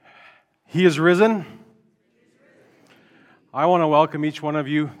He is risen. I want to welcome each one of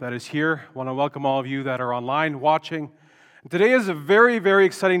you that is here. I want to welcome all of you that are online watching. Today is a very, very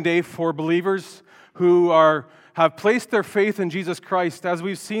exciting day for believers who have placed their faith in Jesus Christ. As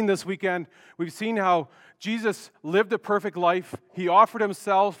we've seen this weekend, we've seen how Jesus lived a perfect life. He offered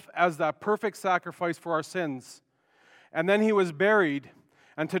himself as that perfect sacrifice for our sins. And then he was buried.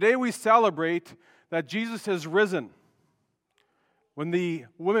 And today we celebrate that Jesus is risen. When the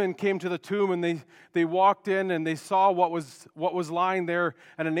women came to the tomb and they walked in and they saw what was lying there,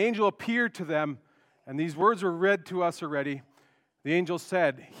 and an angel appeared to them, and these words were read to us already. The angel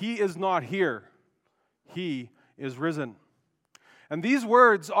said, "He is not here. He is risen." And these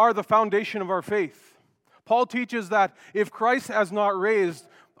words are the foundation of our faith. Paul teaches that if Christ has not raised,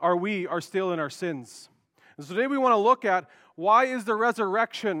 we are still in our sins. And so today we want to look at why is the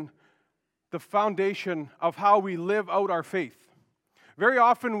resurrection the foundation of how we live out our faith. Very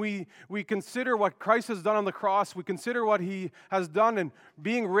often we consider what Christ has done on the cross, we consider what he has done in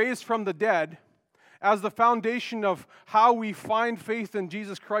being raised from the dead as the foundation of how we find faith in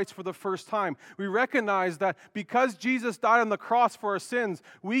Jesus Christ for the first time. We recognize that because Jesus died on the cross for our sins,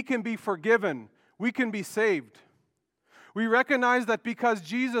 we can be forgiven, we can be saved. We recognize that because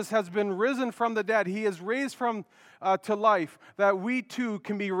Jesus has been risen from the dead, he is raised to life, that we too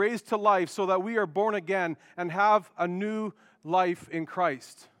can be raised to life so that we are born again and have a new life in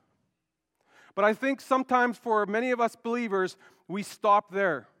Christ. But I think sometimes for many of us believers, we stop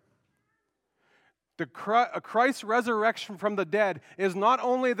there. Christ's resurrection from the dead is not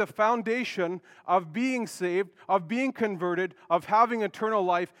only the foundation of being saved, of being converted, of having eternal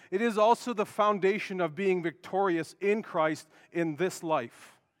life, it is also the foundation of being victorious in Christ in this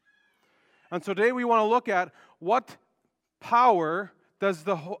life. And so today we want to look at what power does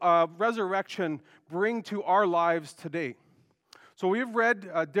the resurrection bring to our lives today. So we've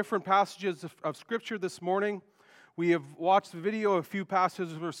read different passages of Scripture this morning. We have watched the video, a few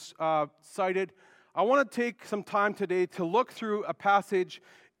passages were cited. I want to take some time today to look through a passage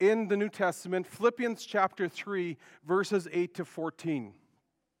in the New Testament, Philippians chapter 3, verses 8 to 14.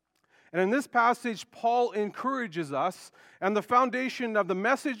 And in this passage, Paul encourages us, and the foundation of the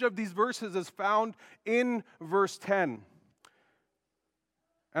message of these verses is found in verse 10.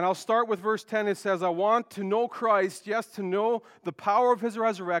 And I'll start with verse 10. It says, "I want to know Christ, yes, to know the power of his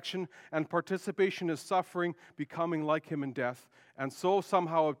resurrection and participation in his suffering, becoming like him in death, and so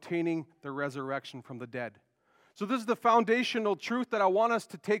somehow obtaining the resurrection from the dead." So this is the foundational truth that I want us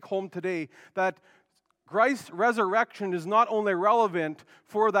to take home today, that Christ's resurrection is not only relevant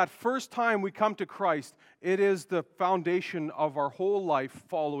for that first time we come to Christ, it is the foundation of our whole life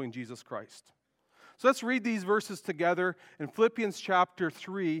following Jesus Christ. So let's read these verses together in Philippians chapter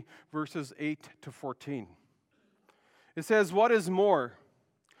 3, verses 8 to 14. It says, "What is more,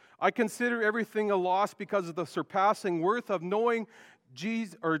 I consider everything a loss because of the surpassing worth of knowing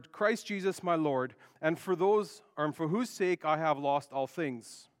Christ Jesus my Lord, and for whose sake I have lost all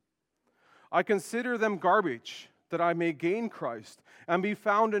things. I consider them garbage, that I may gain Christ and be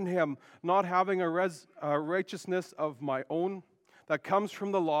found in him, not having a righteousness of my own that comes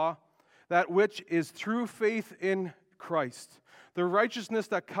from the law, that which is through faith in Christ, the righteousness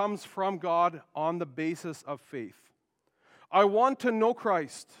that comes from God on the basis of faith. I want to know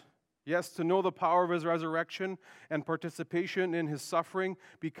Christ, yes, to know the power of his resurrection and participation in his suffering,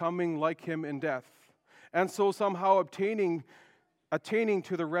 becoming like him in death, and so somehow attaining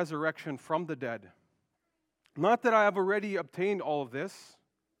to the resurrection from the dead. Not that I have already obtained all of this,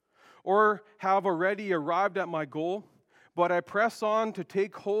 or have already arrived at my goal, but I press on to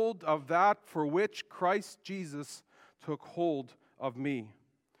take hold of that for which Christ Jesus took hold of me.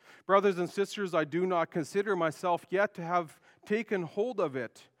 Brothers and sisters, I do not consider myself yet to have taken hold of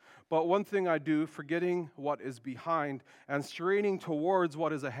it, but one thing I do, forgetting what is behind and straining towards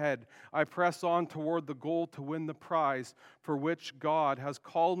what is ahead, I press on toward the goal to win the prize for which God has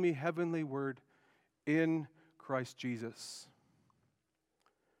called me heavenward in Christ Jesus."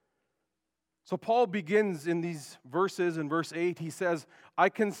 So Paul begins in these verses, in verse 8, he says, "I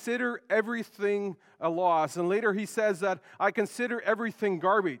consider everything a loss." And later he says that, "I consider everything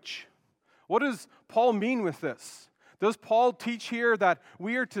garbage." What does Paul mean with this? Does Paul teach here that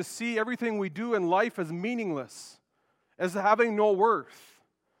we are to see everything we do in life as meaningless, as having no worth?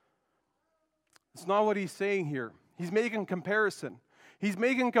 It's not what he's saying here. He's making comparison. He's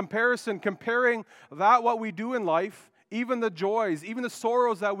making comparison, comparing that what we do in life, even the joys, even the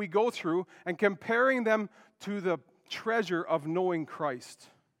sorrows that we go through, and comparing them to the treasure of knowing Christ.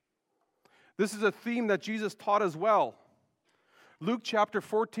 This is a theme that Jesus taught as well. Luke chapter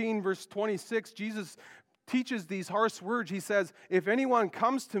 14, verse 26, Jesus teaches these harsh words. He says, if anyone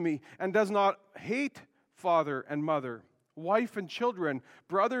comes to me and does not hate father and mother, wife and children,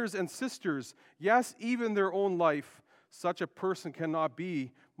 brothers and sisters, yes, even their own life, such a person cannot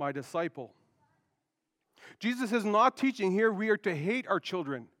be my disciple. Jesus is not teaching here we are to hate our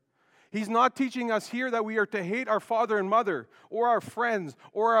children. He's not teaching us here that we are to hate our father and mother, or our friends,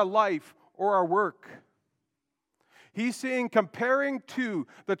 or our life, or our work. He's saying, comparing to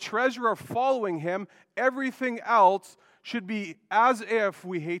the treasure of following him, everything else should be as if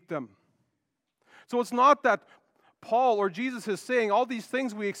we hate them. So it's not that Paul or Jesus is saying all these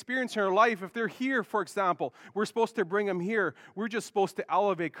things we experience in our life, if they're here, for example, we're supposed to bring them here. We're just supposed to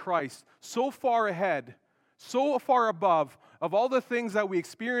elevate Christ so far ahead, so far above of all the things that we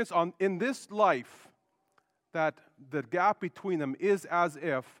experience in this life, that the gap between them is as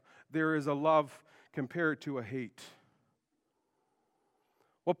if there is a love compared to a hate.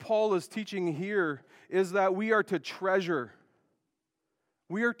 What Paul is teaching here is that we are to treasure.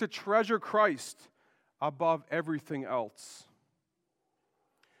 We are to treasure Christ above everything else.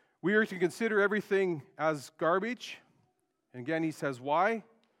 We are to consider everything as garbage. And again, he says, why?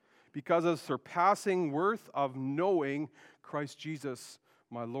 Because of the surpassing worth of knowing Christ Jesus,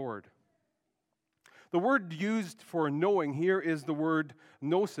 my Lord. The word used for knowing here is the word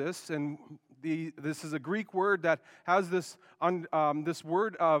gnosis, and this is a Greek word that has this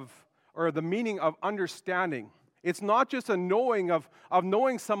word of, or the meaning of understanding. It's not just a knowing of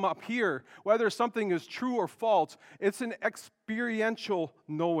knowing some up here, whether something is true or false. It's an experiential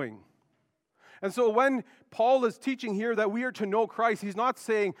knowing. And so when Paul is teaching here that we are to know Christ, he's not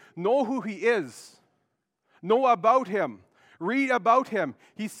saying know who he is, know about him, read about him.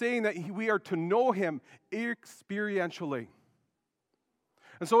 He's saying that we are to know him experientially.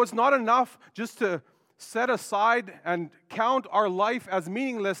 And so it's not enough just to set aside and count our life as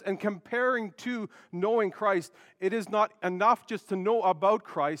meaningless and comparing to knowing Christ. It is not enough just to know about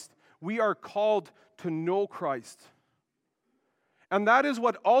Christ. We are called to know Christ. And that is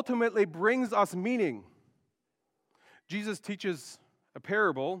what ultimately brings us meaning. Jesus teaches a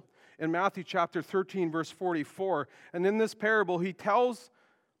parable in Matthew chapter 13, verse 44. And in this parable, he tells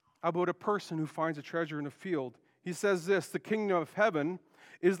about a person who finds a treasure in a field. He says this, the kingdom of heaven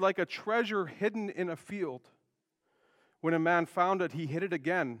is like a treasure hidden in a field. When a man found it, he hid it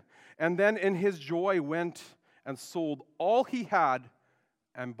again, and then in his joy went and sold all he had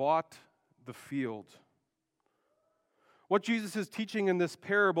and bought the field. What Jesus is teaching in this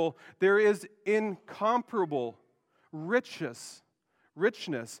parable, there is incomparable richness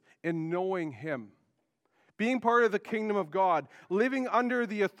in knowing him. Being part of the kingdom of God, living under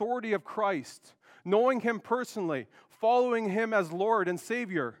the authority of Christ, knowing him personally, following him as Lord and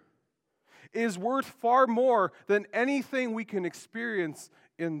Savior, is worth far more than anything we can experience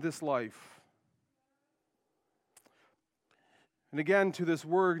in this life. And again, to this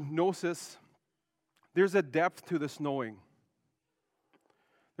word, gnosis, there's a depth to this knowing.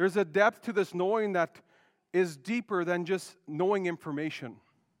 There's a depth to this knowing that is deeper than just knowing information.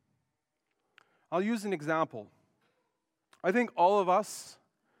 I'll use an example. I think all of us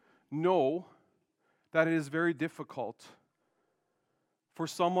know that it is very difficult for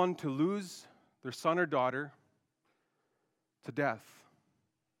someone to lose their son or daughter to death.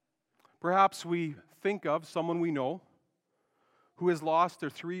 Perhaps we think of someone we know who has lost their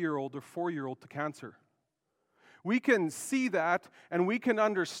 3-year-old or 4-year-old to cancer. We can see that and we can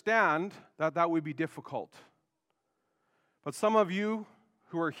understand that that would be difficult. But some of you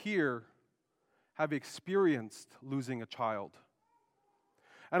who are here have experienced losing a child.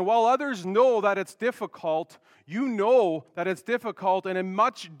 And while others know that it's difficult, you know that it's difficult in a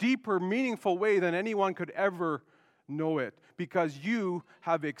much deeper, meaningful way than anyone could ever know it, because you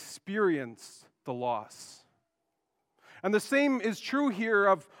have experienced the loss. And the same is true here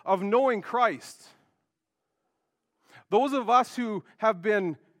of knowing Christ. Those of us who have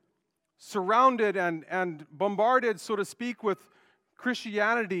been surrounded and bombarded, so to speak, with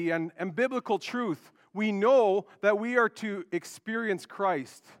Christianity and biblical truth, we know that we are to experience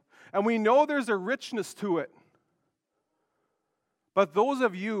Christ. And we know there's a richness to it. But those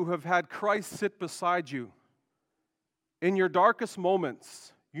of you who have had Christ sit beside you, in your darkest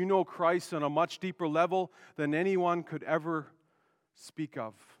moments, you know Christ on a much deeper level than anyone could ever speak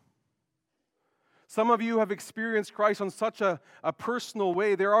of. Some of you have experienced Christ on such a personal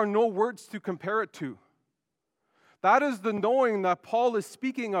way, there are no words to compare it to. That is the knowing that Paul is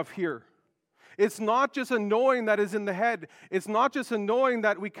speaking of here. It's not just a knowing that is in the head. It's not just a knowing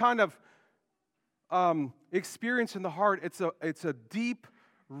that we kind of experience in the heart. It's a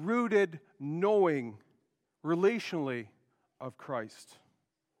deep-rooted knowing relationally of Christ.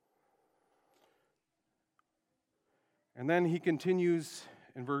 And then he continues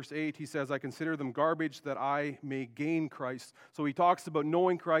in verse 8. He says, I consider them garbage that I may gain Christ. So he talks about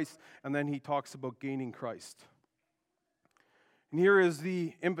knowing Christ, and then he talks about gaining Christ. And here is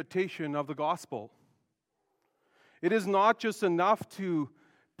the invitation of the gospel. It is not just enough to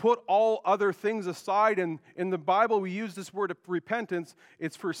put all other things aside. And in the Bible, we use this word of repentance.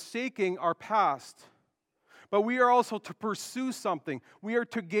 It's forsaking our past. But we are also to pursue something. We are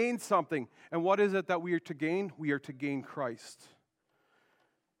to gain something. And what is it that we are to gain? We are to gain Christ.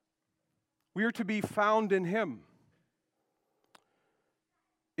 We are to be found in Him.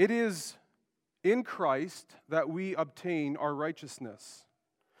 It is in Christ that we obtain our righteousness.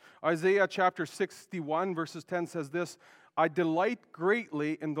 Isaiah chapter 61 verses 10 says this, I delight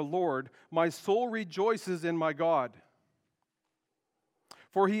greatly in the Lord. My soul rejoices in my God.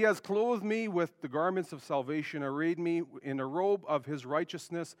 For He has clothed me with the garments of salvation, arrayed me in a robe of His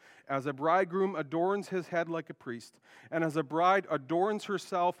righteousness, as a bridegroom adorns his head like a priest, and as a bride adorns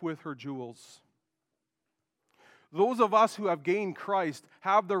herself with her jewels. Those of us who have gained Christ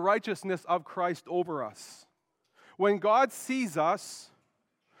have the righteousness of Christ over us. When God sees us,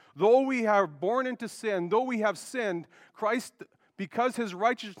 though we are born into sin, though we have sinned, Christ, because His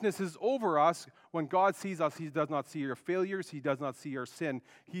righteousness is over us, when God sees us, He does not see our failures, He does not see our sin.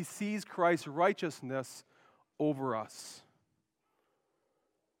 He sees Christ's righteousness over us.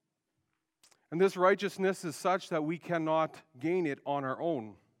 And this righteousness is such that we cannot gain it on our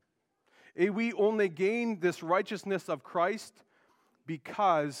own. We only gain this righteousness of Christ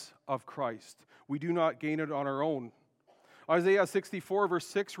because of Christ. We do not gain it on our own. Isaiah 64 verse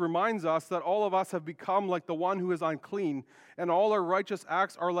 6 reminds us that all of us have become like the one who is unclean, and all our righteous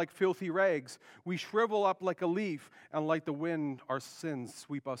acts are like filthy rags. We shrivel up like a leaf, and like the wind our sins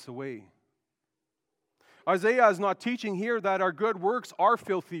sweep us away. Isaiah is not teaching here that our good works are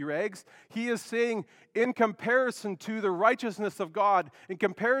filthy rags. He is saying, in comparison to the righteousness of God, in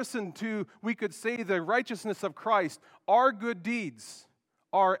comparison to, we could say, the righteousness of Christ, our good deeds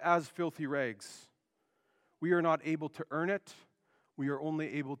are as filthy rags. We are not able to earn it. We are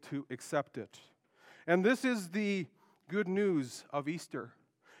only able to accept it. And this is the good news of Easter.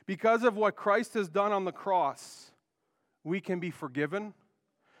 Because of what Christ has done on the cross, we can be forgiven.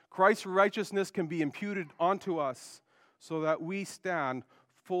 Christ's righteousness can be imputed onto us so that we stand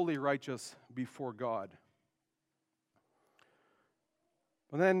fully righteous before God.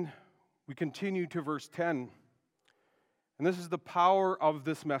 And then we continue to verse 10. And this is the power of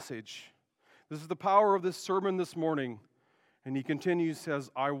this message. This is the power of this sermon this morning. And he continues,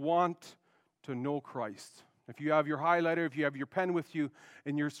 says, I want to know Christ. If you have your highlighter, if you have your pen with you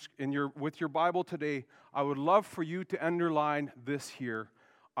with your Bible today, I would love for you to underline this here.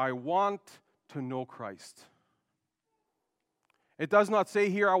 I want to know Christ. It does not say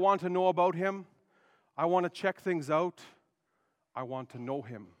here, I want to know about Him. I want to check things out. I want to know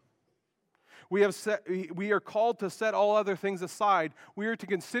Him. We are called to set all other things aside. We are to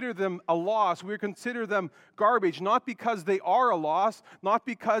consider them a loss. We are to consider them garbage, not because they are a loss, not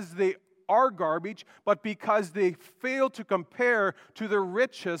because they are garbage, but because they fail to compare to the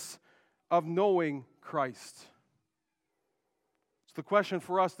riches of knowing Christ. So the question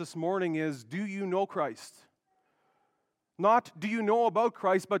for us this morning is, do you know Christ? Not do you know about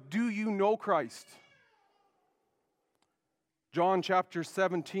Christ, but do you know Christ? John chapter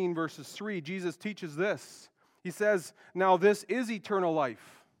 17, verses 3, Jesus teaches this. He says, now this is eternal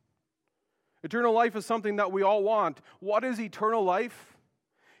life. Eternal life is something that we all want. What is eternal life?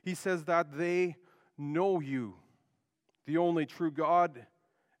 He says that they know you, the only true God,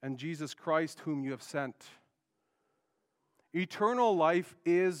 and Jesus Christ whom you have sent. Eternal life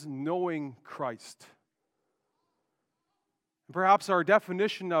is knowing Christ. Perhaps our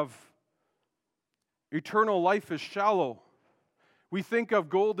definition of eternal life is shallow. We think of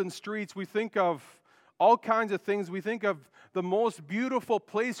golden streets. We think of all kinds of things. We think of the most beautiful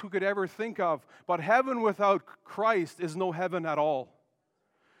place we could ever think of. But heaven without Christ is no heaven at all.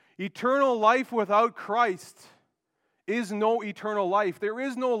 Eternal life without Christ is no eternal life. There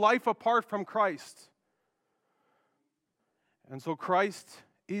is no life apart from Christ. And so Christ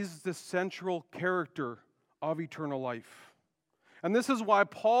is the central character of eternal life. And this is why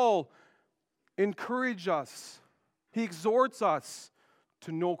Paul encourages us. He exhorts us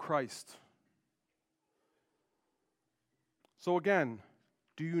to know Christ. So again,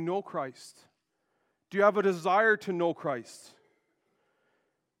 do you know Christ? Do you have a desire to know Christ?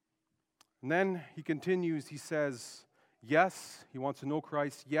 And then he continues, he says, yes, he wants to know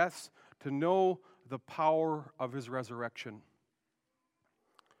Christ. Yes, to know the power of His resurrection.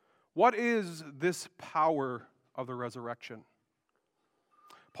 What is this power of the resurrection?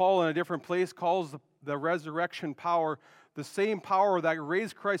 Paul, in a different place, calls the resurrection power, the same power that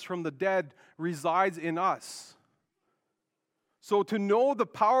raised Christ from the dead, resides in us. So to know the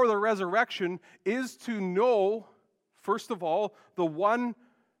power of the resurrection is to know, first of all, the one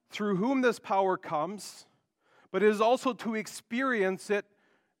through whom this power comes, but it is also to experience it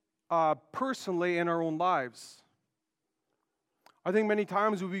personally in our own lives. I think many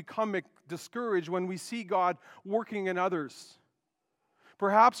times we become discouraged when we see God working in others.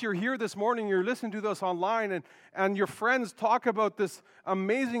 Perhaps you're here this morning, you're listening to this online, and your friends talk about this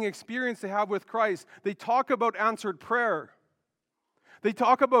amazing experience they have with Christ. They talk about answered prayer. They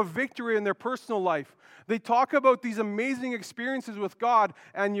talk about victory in their personal life. They talk about these amazing experiences with God,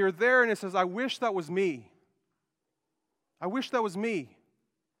 and you're there and it says, I wish that was me. I wish that was me.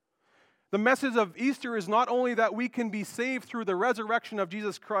 The message of Easter is not only that we can be saved through the resurrection of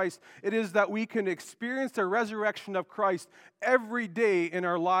Jesus Christ, it is that we can experience the resurrection of Christ every day in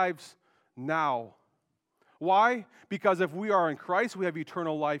our lives now. Why? Because if we are in Christ, we have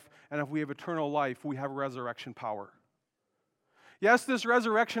eternal life, and if we have eternal life, we have resurrection power. Yes, this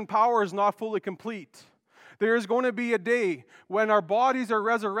resurrection power is not fully complete. There is going to be a day when our bodies are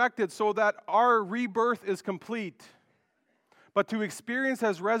resurrected so that our rebirth is complete. But to experience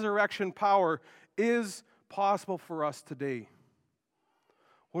His resurrection power is possible for us today.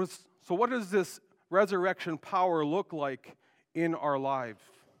 So what does this resurrection power look like in our life?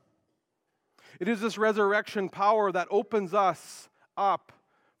 It is this resurrection power that opens us up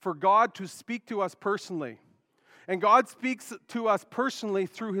for God to speak to us personally. And God speaks to us personally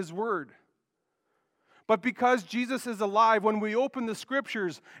through His Word. But because Jesus is alive, when we open the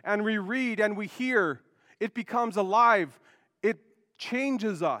Scriptures and we read and we hear, it becomes alive. It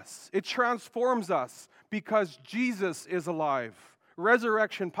changes us. It transforms us because Jesus is alive.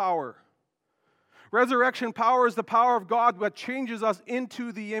 Resurrection power. Resurrection power is the power of God that changes us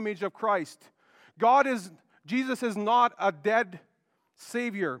into the image of Christ. Jesus is not a dead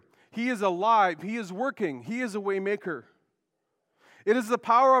Savior. He is alive. He is working. He is a way maker. It is the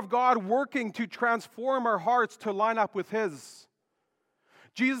power of God working to transform our hearts to line up with His.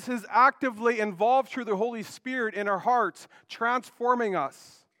 Jesus is actively involved through the Holy Spirit in our hearts, transforming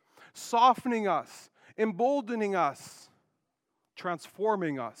us, softening us, emboldening us,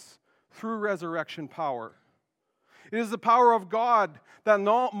 transforming us through resurrection power. It is the power of God that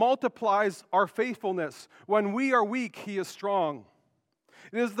multiplies our faithfulness. When we are weak, He is strong.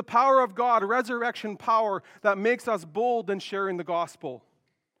 It is the power of God, resurrection power, that makes us bold in sharing the gospel.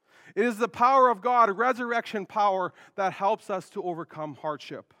 It is the power of God, resurrection power, that helps us to overcome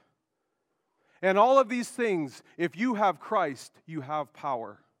hardship. And all of these things, if you have Christ, you have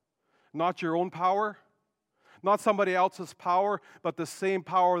power. Not your own power, not somebody else's power, but the same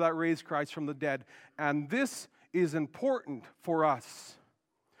power that raised Christ from the dead. And this is important for us.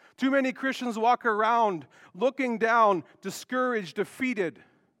 Too many Christians walk around looking down, discouraged, defeated.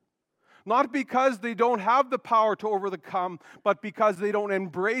 Not because they don't have the power to overcome, but because they don't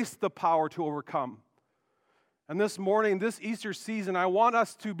embrace the power to overcome. And this morning, this Easter season, I want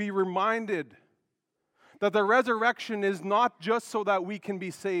us to be reminded that the resurrection is not just so that we can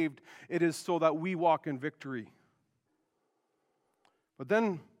be saved, it is so that we walk in victory. But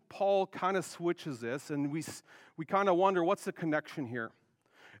then Paul kind of switches this, and we kind of wonder, what's the connection here?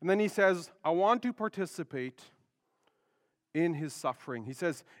 And then he says, I want to participate in His suffering. He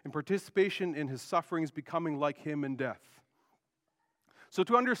says, in participation in His sufferings, becoming like Him in death. So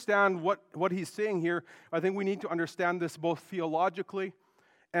to understand what he's saying here, I think we need to understand this both theologically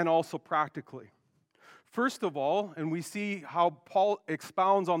and also practically. First of all, and we see how Paul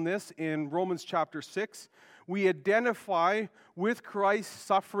expounds on this in Romans chapter 6, we identify with Christ's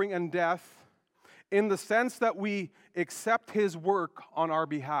suffering and death in the sense that we accept His work on our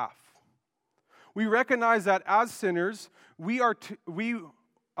behalf. We recognize that as sinners, the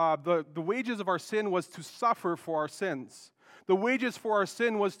wages of our sin was to suffer for our sins. The wages for our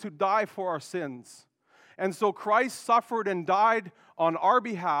sin was to die for our sins. And so Christ suffered and died on our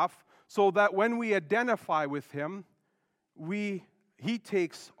behalf so that when we identify with Him, He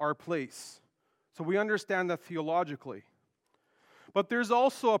takes our place. So we understand that theologically. But there's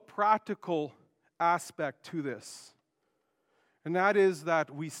also a practical aspect to this. And that is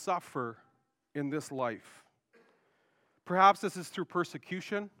that we suffer in this life. Perhaps this is through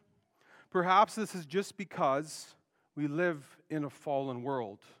persecution. Perhaps this is just because we live in a fallen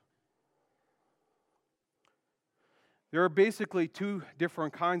world. There are basically two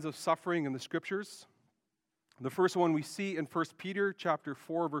different kinds of suffering in the Scriptures. The first one we see in 1 Peter chapter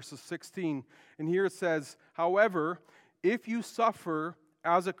 4, verses 16. And here it says, however, if you suffer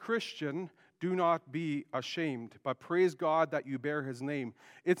as a Christian, Do not be ashamed, but praise God that you bear his name.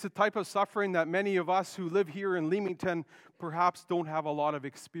 It's a type of suffering that many of us who live here in Leamington perhaps don't have a lot of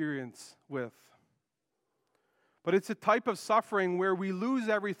experience with. But it's a type of suffering where we lose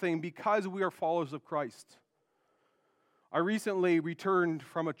everything because we are followers of Christ. I recently returned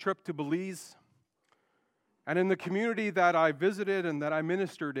from a trip to Belize, and in the community that I visited and that I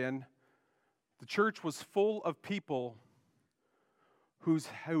ministered in, the church was full of people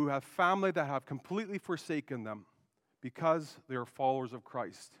who have family that have completely forsaken them because they are followers of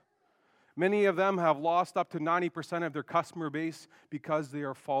Christ. Many of them have lost up to 90% of their customer base because they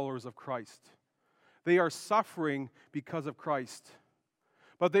are followers of Christ. They are suffering because of Christ.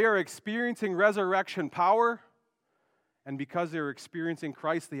 But they are experiencing resurrection power, and because they are experiencing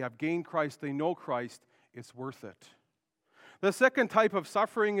Christ, they have gained Christ, they know Christ, it's worth it. The second type of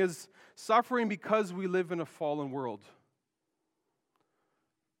suffering is suffering because we live in a fallen world.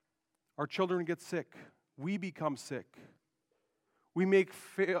 Our children get sick. We become sick. We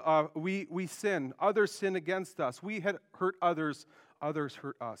sin. Others sin against us. We hurt others. Others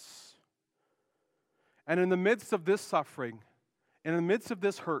hurt us. And in the midst of this suffering, in the midst of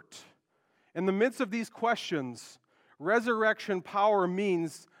this hurt, in the midst of these questions, resurrection power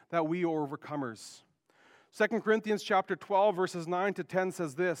means that we are overcomers. 2 Corinthians chapter 12, verses 9 to 10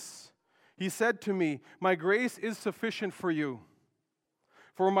 says this. He said to me, "My grace is sufficient for you,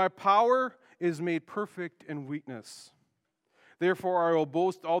 for my power is made perfect in weakness. Therefore I will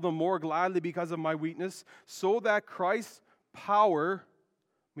boast all the more gladly because of my weakness, so that Christ's power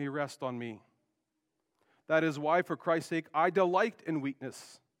may rest on me. That is why, for Christ's sake, I delight in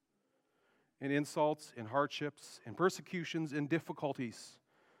weakness, in insults, in hardships, in persecutions, in difficulties.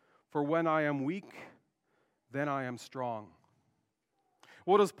 For when I am weak, then I am strong."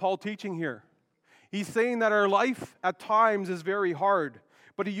 What is Paul teaching here? He's saying that our life at times is very hard,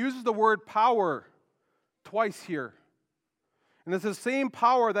 but he uses the word power twice here. And it's the same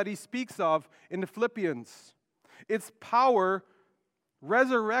power that he speaks of in the Philippians. It's power,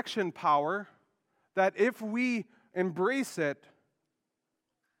 resurrection power, that if we embrace it,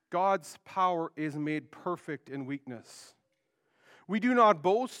 God's power is made perfect in weakness. We do not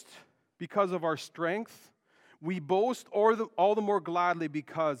boast because of our strength. We boast all the more gladly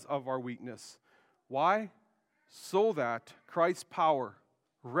because of our weakness. Why? So that Christ's power,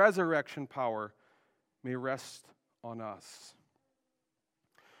 resurrection power, may rest on us.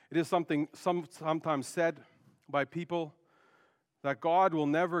 It is sometimes said by people that God will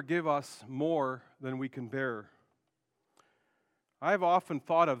never give us more than we can bear. I have often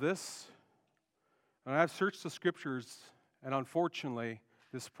thought of this, and I have searched the Scriptures, and unfortunately,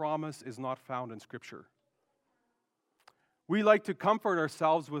 this promise is not found in Scripture. We like to comfort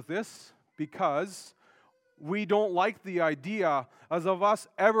ourselves with this because we don't like the idea as of us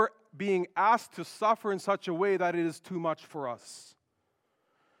ever being asked to suffer in such a way that it is too much for us.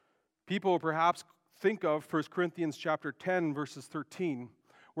 People perhaps think of 1 Corinthians chapter 10, verses 13,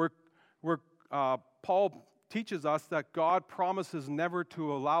 where Paul teaches us that God promises never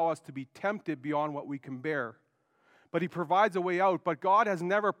to allow us to be tempted beyond what we can bear. But he provides a way out. But God has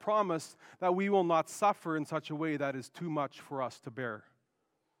never promised that we will not suffer in such a way that is too much for us to bear.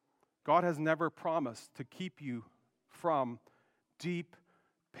 God has never promised to keep you from deep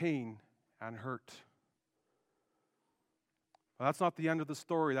pain and hurt. Well, that's not the end of the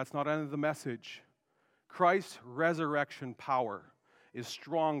story. That's not the end of the message. Christ's resurrection power is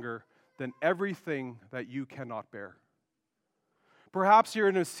stronger than everything that you cannot bear. Perhaps you're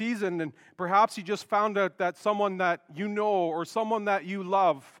in a season and perhaps you just found out that someone that you know or someone that you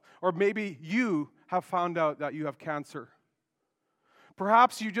love, or maybe you have found out that you have cancer.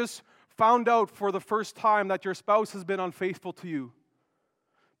 Perhaps you just found out for the first time that your spouse has been unfaithful to you.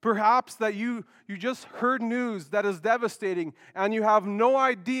 Perhaps that you just heard news that is devastating and you have no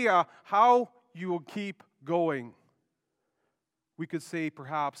idea how you will keep going. We could say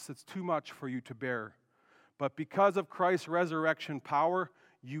perhaps it's too much for you to bear. But because of Christ's resurrection power,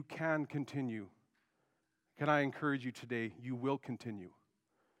 you can continue. Can I encourage you today? You will continue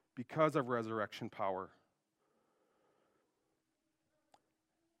because of resurrection power.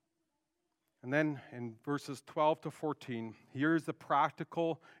 And then in verses 12 to 14, here's the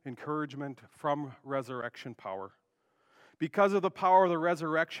practical encouragement from resurrection power. Because of the power of the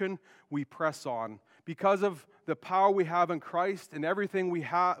resurrection, we press on. Because of the power we have in Christ and everything we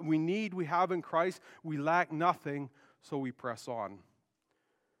have in Christ, we lack nothing, so we press on.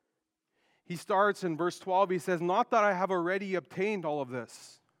 He starts in verse 12, he says, "Not that I have already obtained all of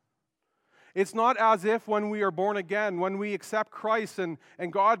this." It's not as if when we are born again, when we accept Christ and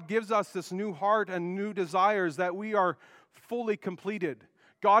God gives us this new heart and new desires, that we are fully completed.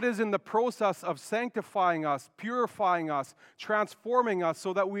 God is in the process of sanctifying us, purifying us, transforming us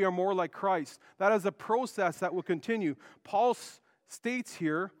so that we are more like Christ. That is a process that will continue. Paul states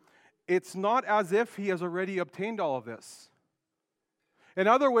here, it's not as if he has already obtained all of this. In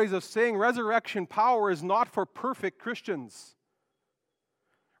other ways of saying, resurrection power is not for perfect Christians.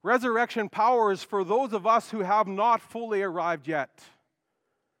 Resurrection power is for those of us who have not fully arrived yet.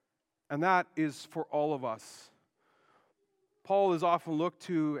 And that is for all of us. Paul is often looked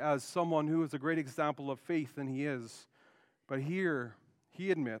to as someone who is a great example of faith, and he is. But here,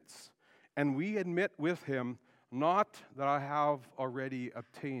 he admits, and we admit with him, not that I have already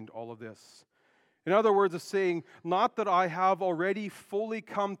obtained all of this. In other words, of saying, not that I have already fully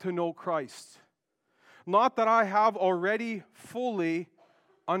come to know Christ. Not that I have already fully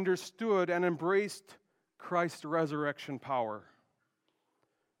understood and embraced Christ's resurrection power.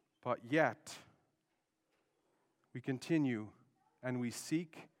 But yet, we continue and we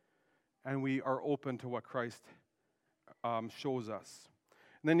seek and we are open to what Christ shows us.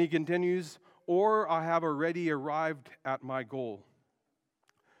 And then he continues, or I have already arrived at my goal.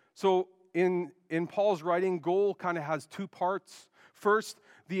 So in Paul's writing, goal kind of has two parts. First,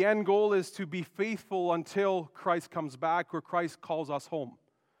 the end goal is to be faithful until Christ comes back or Christ calls us home.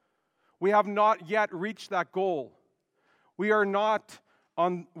 We have not yet reached that goal. We are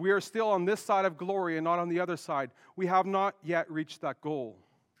still on this side of glory and not on the other side. We have not yet reached that goal.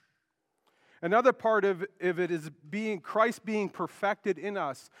 Another part of it is Christ being perfected in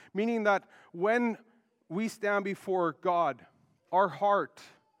us, meaning that when we stand before God, our heart,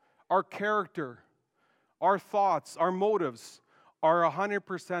 our character, our thoughts, our motives are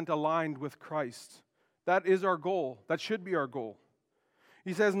 100% aligned with Christ. That is our goal. That should be our goal.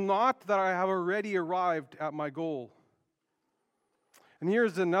 He says, not that I have already arrived at my goal. And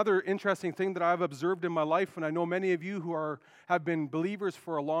here's another interesting thing that I've observed in my life, and I know many of you who have been believers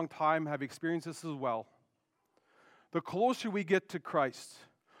for a long time have experienced this as well. The closer we get to Christ,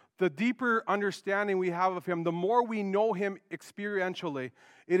 the deeper understanding we have of Him, the more we know Him experientially,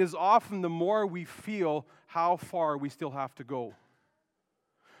 it is often the more we feel how far we still have to go.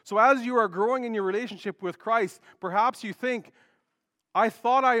 So as you are growing in your relationship with Christ, perhaps you think, I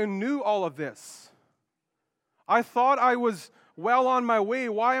thought I knew all of this. I thought I was well on my way.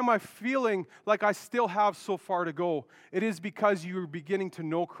 Why am I feeling like I still have so far to go? It is because you are beginning to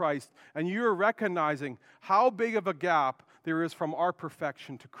know Christ and you are recognizing how big of a gap there is from our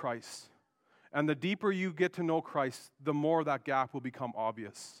perfection to Christ. And the deeper you get to know Christ, the more that gap will become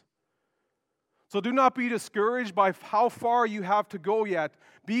obvious. So do not be discouraged by how far you have to go yet.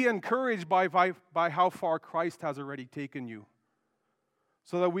 Be encouraged by how far Christ has already taken you,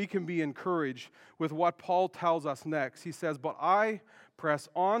 so that we can be encouraged with what Paul tells us next. He says, but I press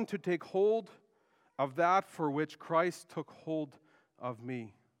on to take hold of that for which Christ took hold of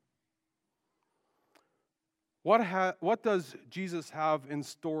me. What does Jesus have in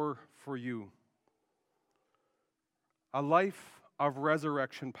store for you? A life of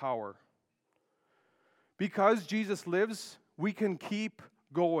resurrection power. Because Jesus lives, we can keep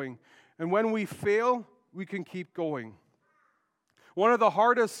going. And when we fail, we can keep going. One of the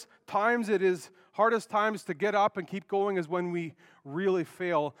hardest times to get up and keep going is when we really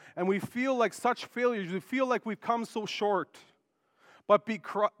fail. And we feel like such failures. We feel like we've come so short. But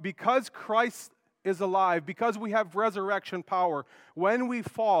because Christ is alive, because we have resurrection power, when we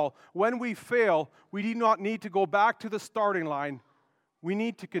fall, when we fail, we do not need to go back to the starting line. We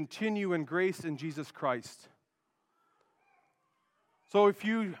need to continue in grace in Jesus Christ. So if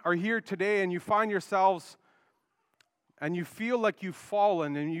you are here today and you find yourselves and you feel like you've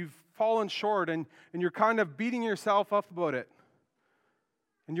fallen and you've fallen short and you're kind of beating yourself up about it,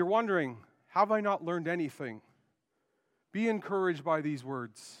 and you're wondering, have I not learned anything? Be encouraged by these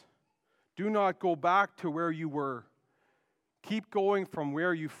words. Do not go back to where you were. Keep going from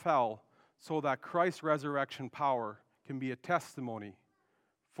where you fell so that Christ's resurrection power can be a testimony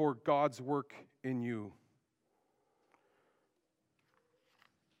for God's work in you.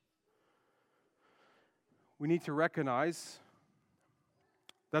 We need to recognize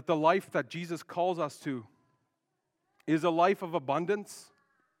that the life that Jesus calls us to is a life of abundance,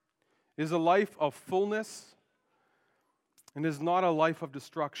 is a life of fullness, and is not a life of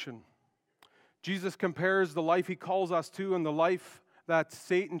destruction. Jesus compares the life He calls us to and the life that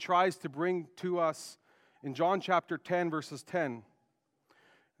Satan tries to bring to us in John chapter 10, verses 10.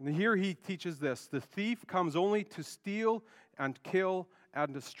 And here He teaches this: the thief comes only to steal and kill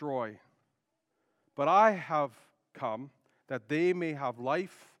and destroy. But I have come that they may have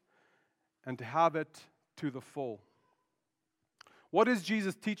life and to have it to the full. What is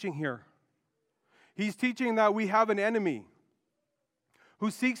Jesus teaching here? He's teaching that we have an enemy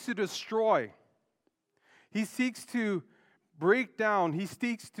who seeks to destroy. He seeks to break down. He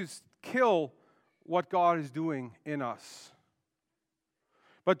seeks to kill what God is doing in us.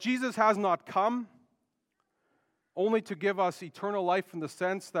 But Jesus has not come only to give us eternal life in the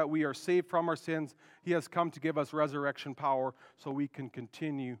sense that we are saved from our sins. He has come to give us resurrection power so we can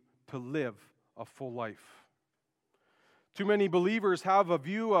continue to live a full life. Too many believers have a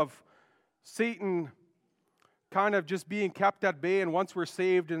view of Satan kind of just being kept at bay, and once we're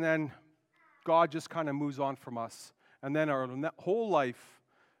saved, and then God just kind of moves on from us. And then our whole life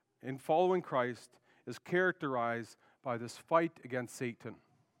in following Christ is characterized by this fight against Satan.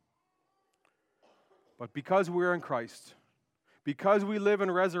 But because we're in Christ, because we live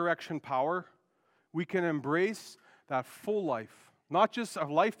in resurrection power, we can embrace that full life. Not just a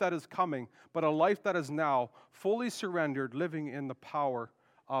life that is coming, but a life that is now fully surrendered, living in the power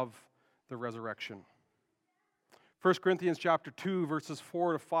of the resurrection. 1 Corinthians chapter 2, verses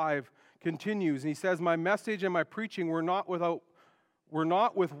 4 to 5 continues, and he says, "My message and my preaching were not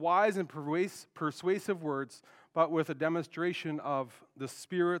with wise and persuasive words, but with a demonstration of the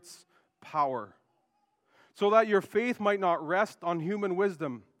Spirit's power, so that your faith might not rest on human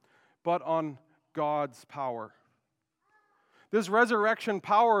wisdom, but on God's power." This resurrection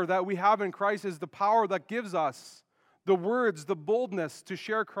power that we have in Christ is the power that gives us the words, the boldness to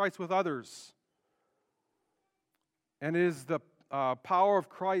share Christ with others. And it is the power of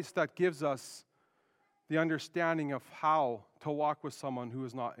Christ that gives us the understanding of how to walk with someone who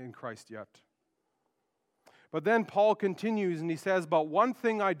is not in Christ yet. But then Paul continues and he says, "But one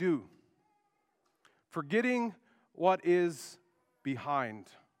thing I do, forgetting what is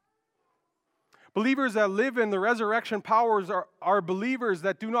behind." Believers that live in the resurrection powers are believers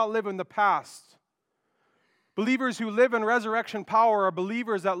that do not live in the past. Believers who live in resurrection power are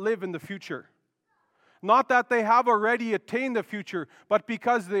believers that live in the future. Not that they have already attained the future, but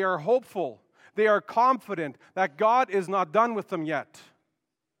because they are hopeful, they are confident that God is not done with them yet.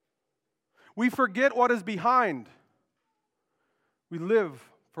 We forget what is behind. We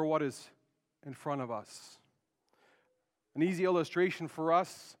live for what is in front of us. An easy illustration for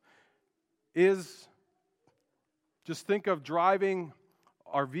us is just think of driving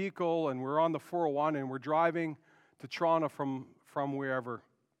our vehicle and we're on the 401 and we're driving to Toronto from wherever.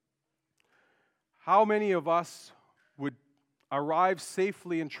 How many of us would arrive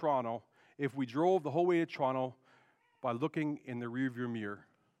safely in Toronto if we drove the whole way to Toronto by looking in the rearview mirror?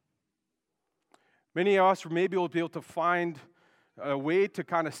 Many of us maybe will be able to find a way to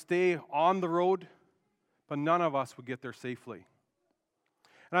kind of stay on the road, but none of us would get there safely.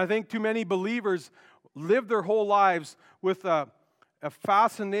 And I think too many believers live their whole lives with a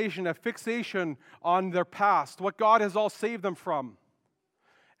fascination, a fixation on their past, what God has all saved them from.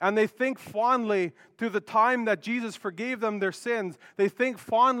 And they think fondly to the time that Jesus forgave them their sins. They think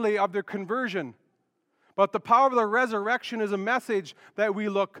fondly of their conversion. But the power of the resurrection is a message that we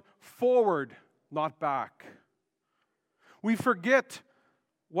look forward, not back. We forget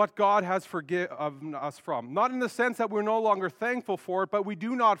what God has forgiven us from. Not in the sense that we're no longer thankful for it, but we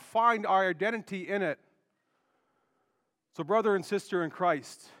do not find our identity in it. So, brother and sister in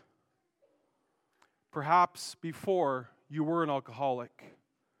Christ, perhaps before you were an alcoholic.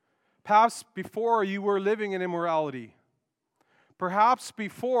 Perhaps before you were living in immorality. Perhaps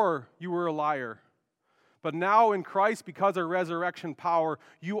before you were a liar. But now in Christ, because of resurrection power,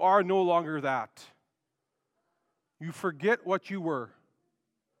 you are no longer that. You forget what you were,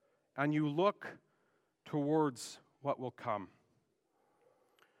 and you look towards what will come.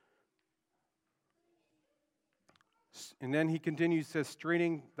 And then he continues, says,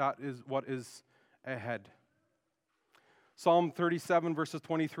 straining, that is what is ahead. Psalm 37, verses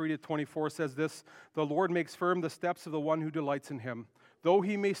 23 to 24 says this, "The Lord makes firm the steps of the one who delights in him. Though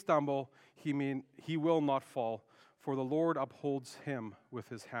he may stumble, he will not fall, for the Lord upholds him with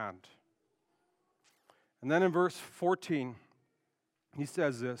his hand." And then in verse 14, he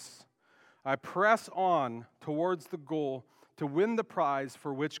says this, "I press on towards the goal to win the prize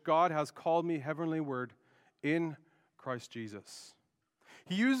for which God has called me heavenward in Christ Jesus."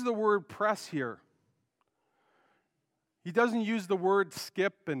 He used the word press here. He doesn't use the word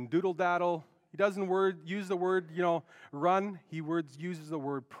skip and doodle-daddle. He doesn't use the word, run. He uses the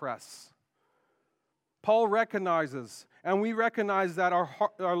word press. Paul recognizes, and we recognize that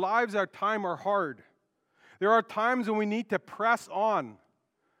our lives, our time are hard. There are times when we need to press on.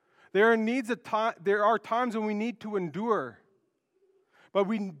 There are times when we need to endure. But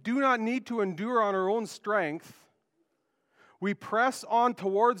we do not need to endure on our own strength. We press on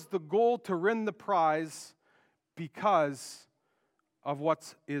towards the goal to win the prize because of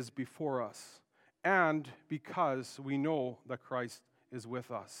what is before us, and because we know that Christ is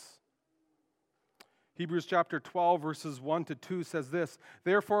with us. Hebrews chapter 12, verses 1 to 2 says this,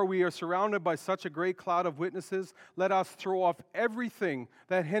 "Therefore we are surrounded by such a great cloud of witnesses. Let us throw off everything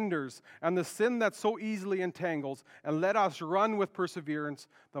that hinders and the sin that so easily entangles, and let us run with perseverance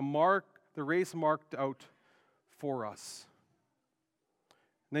the race marked out for us."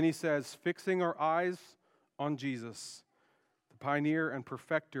 And then he says, "Fixing our eyes on Jesus, the pioneer and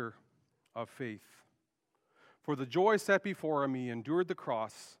perfecter of faith. For the joy set before him, he endured the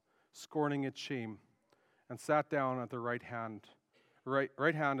cross, scorning its shame, and sat down at the right hand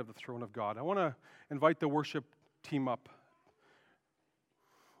of the throne of God." I want to invite the worship team up.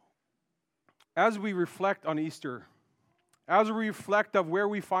 As we reflect on Easter, as we reflect of where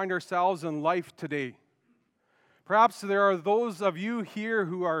we find ourselves in life today, perhaps there are those of you here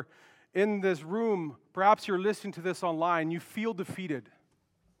who are in this room, perhaps you're listening to this online, you feel defeated.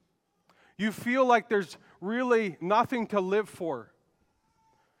 You feel like there's really nothing to live for.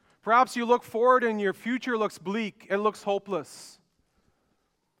 Perhaps you look forward and your future looks bleak, it looks hopeless.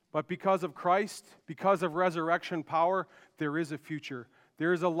 But because of Christ, because of resurrection power, there is a future.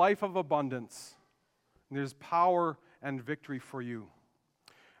 There is a life of abundance. And there's power and victory for you.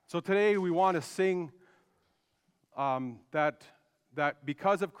 So today we want to sing that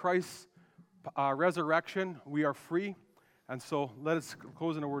because of Christ's resurrection, we are free. And so let us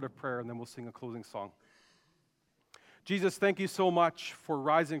close in a word of prayer, and then we'll sing a closing song. Jesus, thank you so much for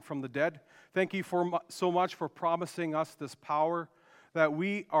rising from the dead. Thank you so much for promising us this power, that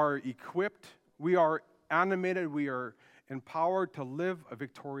we are equipped, we are animated, we are empowered to live a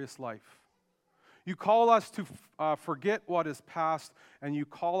victorious life. You call us to forget what is past, and you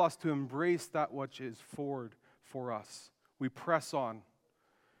call us to embrace that which is forward for us. We press on.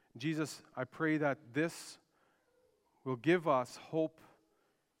 Jesus, I pray that this will give us hope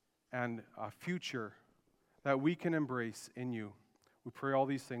and a future that we can embrace in you. We pray all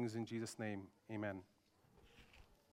these things in Jesus' name. Amen.